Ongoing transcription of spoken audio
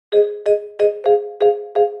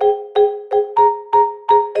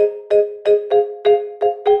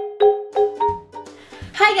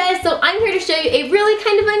you a really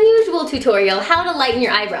kind of unusual tutorial, how to lighten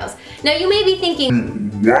your eyebrows. Now you may be thinking,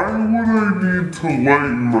 why would I need to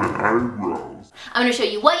lighten my eyebrows? I'm going to show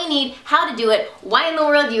you what you need, how to do it, why in the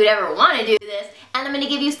world you would ever want to do this, and I'm going to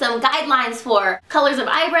give you some guidelines for colors of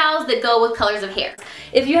eyebrows that go with colors of hair.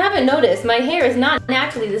 If you haven't noticed, my hair is not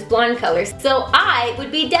naturally this blonde color, so I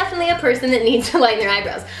would be definitely a person that needs to lighten their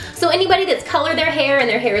eyebrows. So anybody that's colored their hair and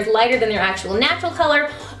their hair is lighter than their actual natural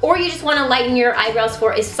color, or you just want to lighten your eyebrows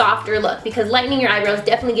for a softer look, because lightening your eyebrows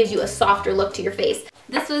definitely gives you a softer look to your face.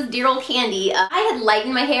 This was dear old Kandee. I had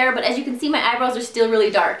lightened my hair, but as you can see, my eyebrows are still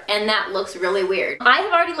really dark, and that looks really weird. I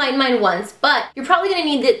have already lightened mine once, but you're probably going to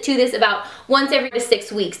need to do this about once every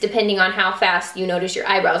 6 weeks, depending on how fast you notice your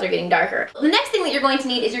eyebrows are getting darker. The next thing that you're going to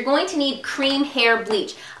need is you're going to need Creme hair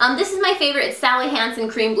bleach. This is my favorite. It's Sally Hansen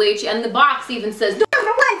Creme Bleach, and the box even says #1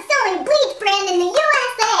 selling bleach brand in the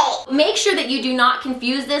USA. Make sure that you do not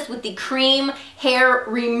confuse this with the Creme hair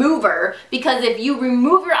remover, because if you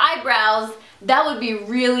remove your eyebrows, that would be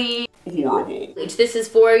really horrible. This is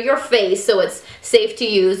for your face, so it's safe to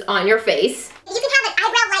use on your face. You can have an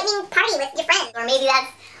eyebrow lightening party with your friends, or maybe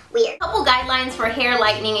that's weird. Couple guidelines for hair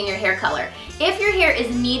lightening and your hair color. If your hair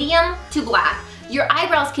is medium to black, your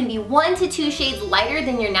eyebrows can be 1 to 2 shades lighter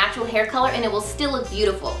than your natural hair color, and it will still look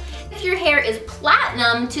beautiful. If your hair is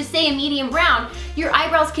platinum to say a medium brown, your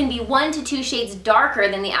eyebrows can be 1 to 2 shades darker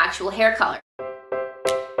than the actual hair color.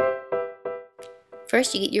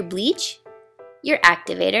 First, you get your bleach, your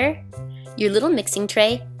activator, your little mixing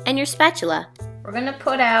tray, and your spatula. We're gonna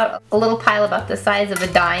put out a little pile about the size of a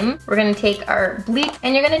dime. We're gonna take our bleach,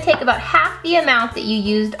 and you're gonna take about half the amount that you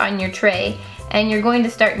used on your tray, and you're going to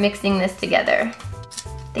start mixing this together.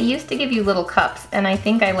 They used to give you little cups, and I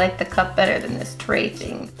think I like the cup better than this tray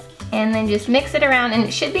thing. And then just mix it around, and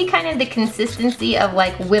it should be kind of the consistency of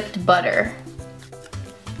like whipped butter.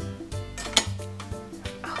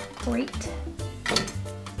 Oh, great.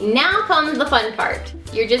 Now comes the fun part.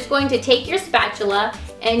 You're just going to take your spatula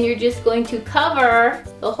and you're just going to cover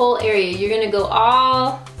the whole area. You're going to go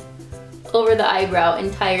all over the eyebrow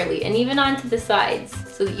entirely, and even onto the sides,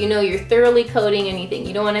 so that you know you're thoroughly coating anything.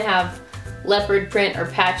 You don't want to have leopard print or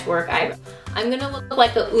patchwork eyebrows. I'm going to look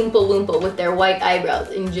like a Oompa Loompa with their white eyebrows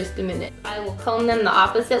in just a minute. I will comb them the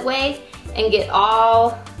opposite way and get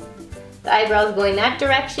all the eyebrows going that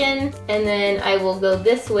direction, and then I will go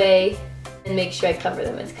this way and make sure I cover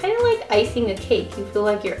them. It's kind of like icing a cake. You feel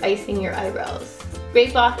like you're icing your eyebrows.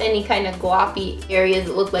 Scrape off any kind of gloppy areas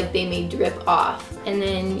that look like they may drip off. And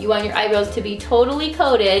then you want your eyebrows to be totally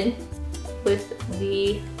coated with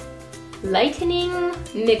the lightening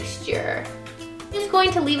mixture. I'm just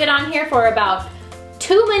going to leave it on here for about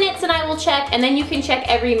 2 minutes and I will check, and then you can check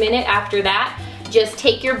every minute after that. Just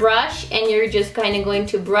take your brush and you're just kind of going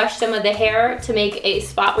to brush some of the hair to make a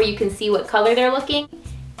spot where you can see what color they're looking.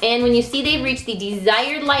 And when you see they've reached the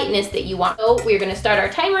desired lightness that you want, so we're gonna start our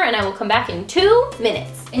timer and I will come back in 2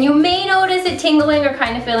 minutes. And you may notice it tingling or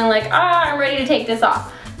kind of feeling like, I'm ready to take this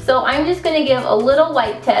off. So I'm just gonna give a little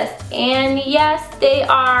wipe test, and yes, they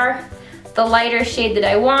are the lighter shade that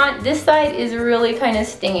I want. This side is really kind of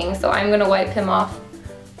stinging, so I'm gonna wipe him off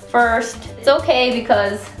first. It's okay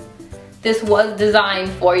because this was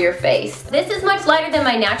designed for your face. This is much lighter than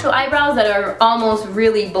my natural eyebrows that are almost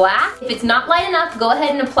really black. If it's not light enough, go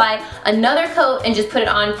ahead and apply another coat and just put it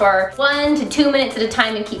on for 1 to 2 minutes at a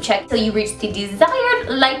time and keep checking till you reach the desired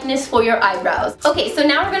lightness for your eyebrows. Okay, so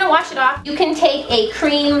now we're gonna wash it off. You can take a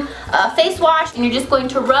Creme face wash and you're just going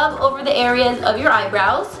to rub over the areas of your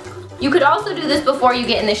eyebrows. You could also do this before you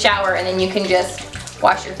get in the shower, and then you can just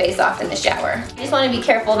wash your face off in the shower. I just want to be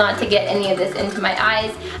careful not to get any of this into my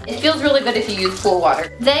eyes. It feels really good if you use cool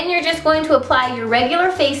water. Then you're just going to apply your regular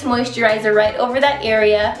face moisturizer right over that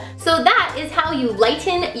area. So that is how you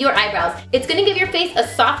lighten your eyebrows. It's going to give your face a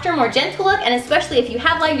softer, more gentle look, and especially if you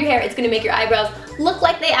have lightened your hair, it's going to make your eyebrows look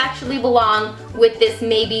like they actually belong with this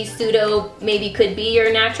maybe pseudo, maybe could be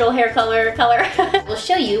your natural hair color. We'll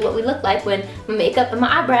show you what we look like when my makeup and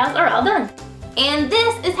my eyebrows are all done. And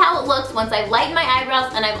this is how it looks once I've lightened my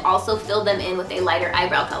eyebrows and I've also filled them in with a lighter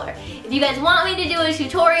eyebrow color. If you guys want me to do a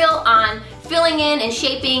tutorial on filling in and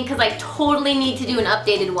shaping, because I totally need to do an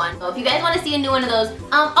updated one. So if you guys want to see a new one of those,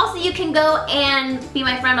 also you can go and be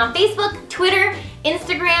my friend on Facebook, Twitter,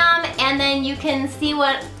 Instagram, and then you can see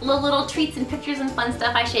what little treats and pictures and fun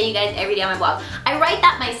stuff I show you guys every day on my blog. I write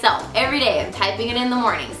that myself every day. I'm typing it in the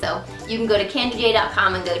morning, so you can go to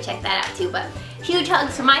KANDEEJ.com and go check that out too. But huge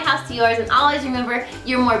hugs from my house to yours, and always remember,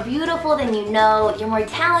 you're more beautiful than you know, you're more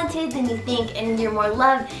talented than you think, and you're more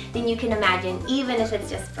loved than you can imagine, even if it's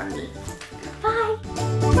just from me. Bye!